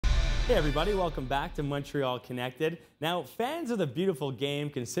Hey everybody, welcome back to Montreal Connected. Now, fans of the beautiful game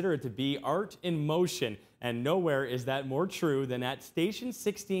consider it to be art in motion, and nowhere is that more true than at Station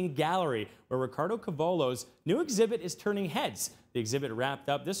 16 Gallery, where Ricardo Cavolo's new exhibit is turning heads. The exhibit wrapped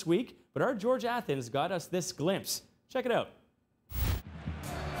up this week, but our George Athens got us this glimpse. Check it out.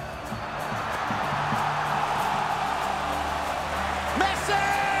 Messi!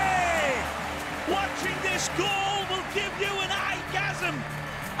 Watching this goal will give you an orgasm.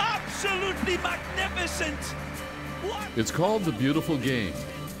 Absolutely magnificent. It's called The Beautiful Game,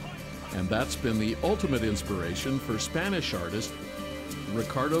 and that's been the ultimate inspiration for Spanish artist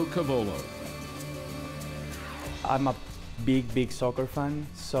Ricardo Cavolo. I'm a big soccer fan,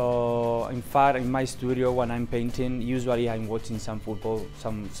 so in fact in my studio when I'm painting, usually I'm watching some football,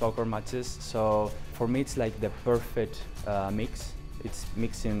 some soccer matches, so for me it's like the perfect mix. It's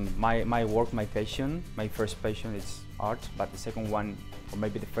mixing my work, my passion. My first passion is art, but the second one, or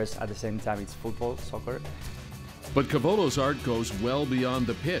maybe the first at the same time, it's football, soccer. But Cavolo's art goes well beyond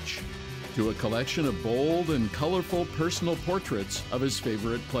the pitch to a collection of bold and colorful personal portraits of his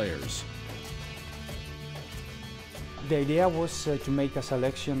favorite players. The idea was to make a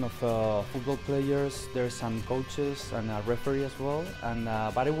selection of football players. There's some coaches and a referee as well, and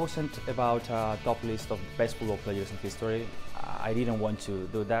but it wasn't about a top list of best football players in history. I didn't want to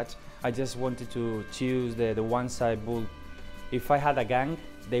do that. I just wanted to choose the ones I would. If I had a gang,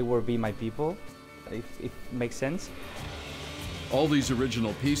 they would be my people, if it makes sense. All these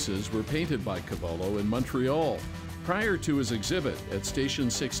original pieces were painted by Cavolo in Montreal prior to his exhibit at Station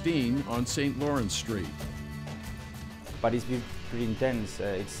 16 on St. Lawrence Street. But it's been pretty intense.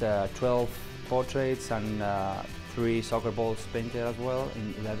 It's 12 portraits and 3 soccer balls painted as well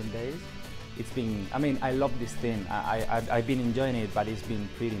in 11 days. It's been, I mean, I love this thing. I've been enjoying it, but it's been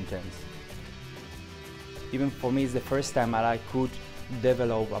pretty intense. Even for me, it's the first time that I could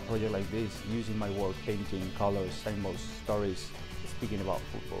develop a project like this, using my work, painting, colors, symbols, stories, speaking about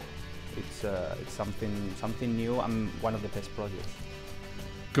football. It's something new and one of the best projects.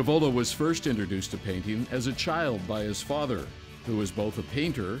 Cavolo was first introduced to painting as a child by his father, who was both a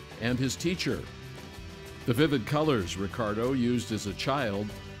painter and his teacher. The vivid colors Ricardo used as a child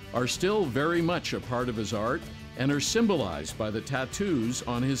are still very much a part of his art and are symbolized by the tattoos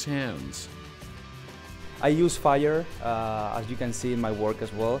on his hands. I use fire, as you can see in my work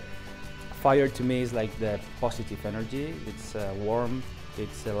as well. Fire to me is like the positive energy. It's warm,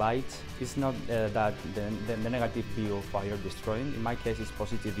 it's light. It's not that the negative view of fire destroying. In my case, it's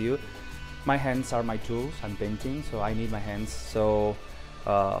positive view. My hands are my tools. I'm painting, so I need my hands. So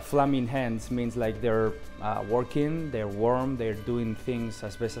flaming hands means like they're working, they're warm, they're doing things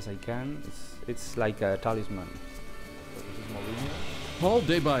as best as I can. It's like a talisman. So this is Mourinho. Paul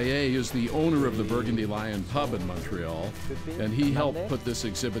Desbaillet is the owner of the Burgundy Lion pub in Montreal, and he helped put this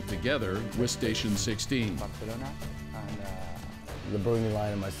exhibit together with Station 16. The Burgundy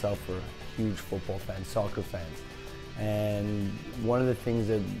Lion and myself are huge football fans, soccer fans. And one of the things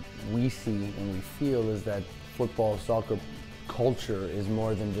that we see and we feel is that football, soccer culture is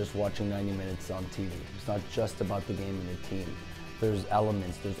more than just watching 90 minutes on TV. It's not just about the game and the team. There's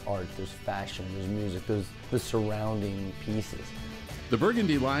elements, there's art, there's fashion, there's music, there's the surrounding pieces. The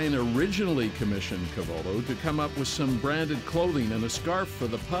Burgundy Lion originally commissioned Cavolo to come up with some branded clothing and a scarf for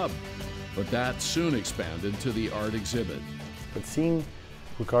the pub, but that soon expanded to the art exhibit. But seeing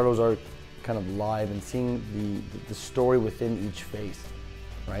Ricardo's art kind of live and seeing the story within each face,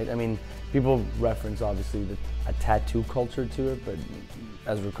 right? I mean, people reference obviously a tattoo culture to it, but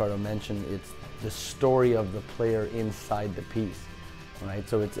as Ricardo mentioned, it's the story of the player inside the piece, right?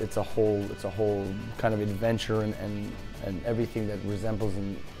 So it's a whole kind of adventure and everything that resembles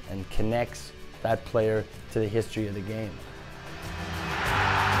and connects that player to the history of the game.